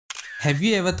Have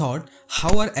you ever thought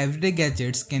how our everyday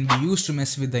gadgets can be used to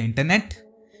mess with the internet?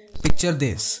 Picture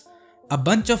this. A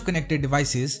bunch of connected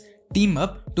devices team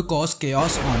up to cause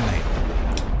chaos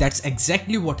online. That's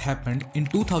exactly what happened in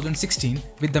 2016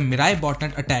 with the MIRAI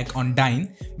botnet attack on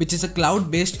Dyn, which is a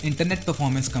cloud-based internet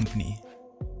performance company.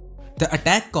 The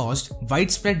attack caused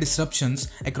widespread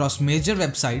disruptions across major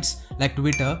websites like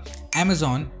Twitter,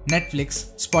 Amazon,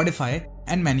 Netflix, Spotify,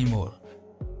 and many more.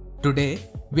 Today,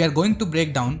 we are going to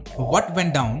break down what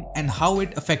went down and how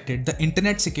it affected the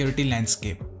internet security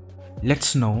landscape.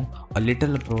 Let's know a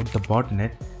little about the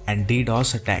botnet and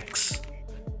DDoS attacks.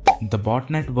 The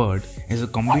botnet word is a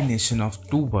combination of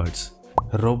two words,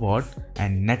 robot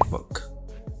and network.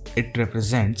 It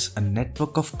represents a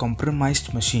network of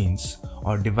compromised machines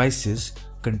or devices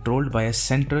controlled by a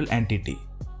central entity.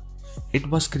 It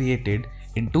was created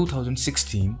in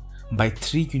 2016 by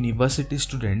 3 university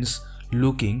students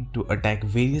looking to attack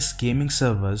various gaming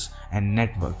servers and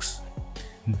networks.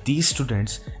 These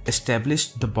students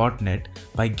established the botnet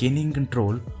by gaining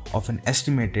control of an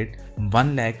estimated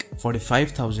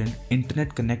 1,45,000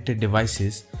 internet connected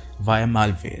devices via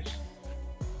malware.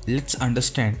 Let's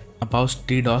understand about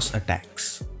DDoS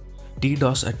attacks.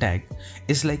 DDoS attack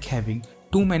is like having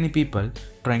too many people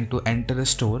trying to enter a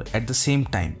store at the same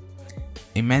time.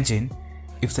 Imagine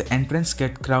if the entrance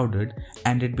gets crowded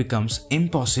and it becomes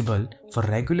impossible for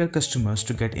regular customers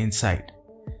to get inside.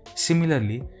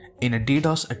 Similarly, in a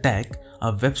DDoS attack,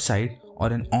 a website or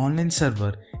an online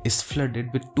server is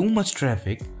flooded with too much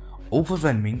traffic,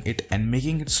 overwhelming it and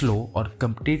making it slow or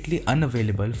completely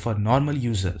unavailable for normal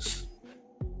users.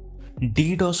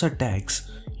 DDoS attacks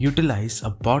utilize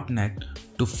a botnet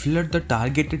to flood the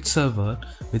targeted server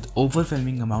with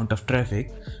overwhelming amount of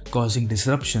traffic, causing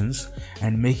disruptions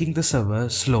and making the server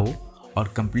slow or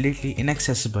completely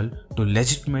inaccessible to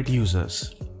legitimate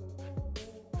users.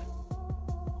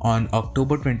 On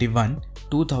October 21,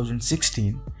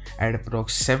 2016, at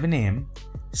approx 7 am,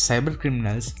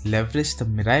 cybercriminals leveraged the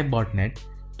MIRAI botnet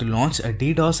to launch a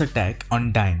DDoS attack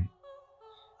on Dyn.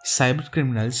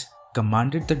 Cybercriminals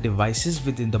commanded the devices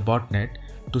within the botnet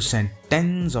to send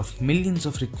tens of millions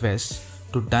of requests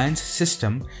to Dyn's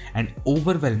system and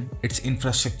overwhelm its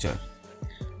infrastructure.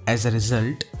 As a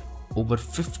result, over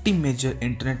 50 major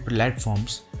internet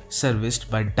platforms serviced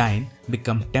by Dyn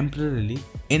become temporarily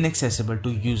inaccessible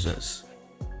to users.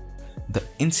 The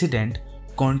incident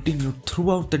continued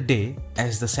throughout the day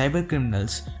as the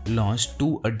cybercriminals launched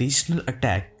 2 additional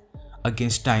attacks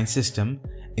against Dyn's system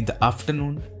in the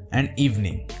afternoon and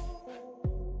evening.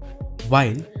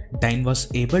 While Dyn was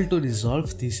able to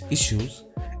resolve these issues,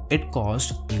 it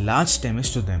caused large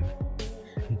damage to them.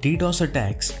 DDoS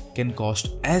attacks can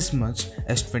cost as much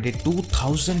as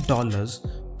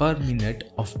 $22,000 per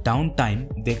minute of downtime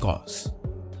they cause.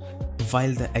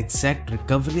 While the exact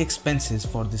recovery expenses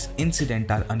for this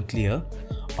incident are unclear,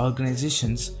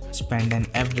 organizations spend an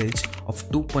average of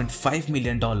 $2.5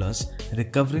 million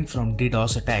recovering from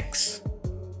DDoS attacks.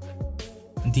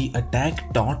 The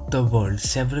attack taught the world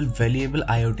several valuable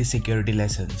IoT security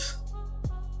lessons.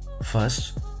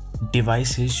 First,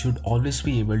 devices should always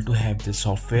be able to have their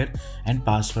software and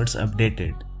passwords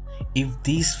updated. If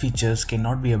these features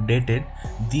cannot be updated,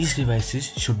 these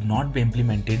devices should not be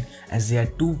implemented as they are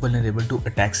too vulnerable to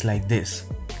attacks like this.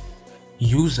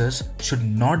 Users should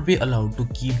not be allowed to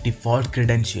keep default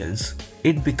credentials.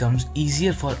 It becomes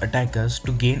easier for attackers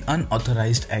to gain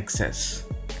unauthorized access.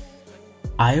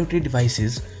 IoT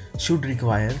devices should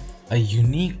require a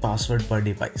unique password per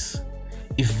device.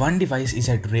 If one device is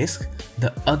at risk,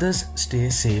 the others stay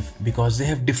safe because they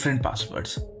have different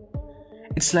passwords.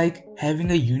 It's like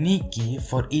having a unique key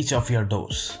for each of your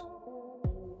doors.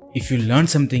 If you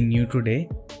learned something new today,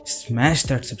 smash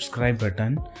that subscribe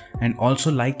button and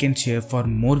also like and share for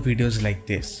more videos like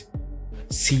this.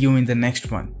 See you in the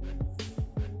next one.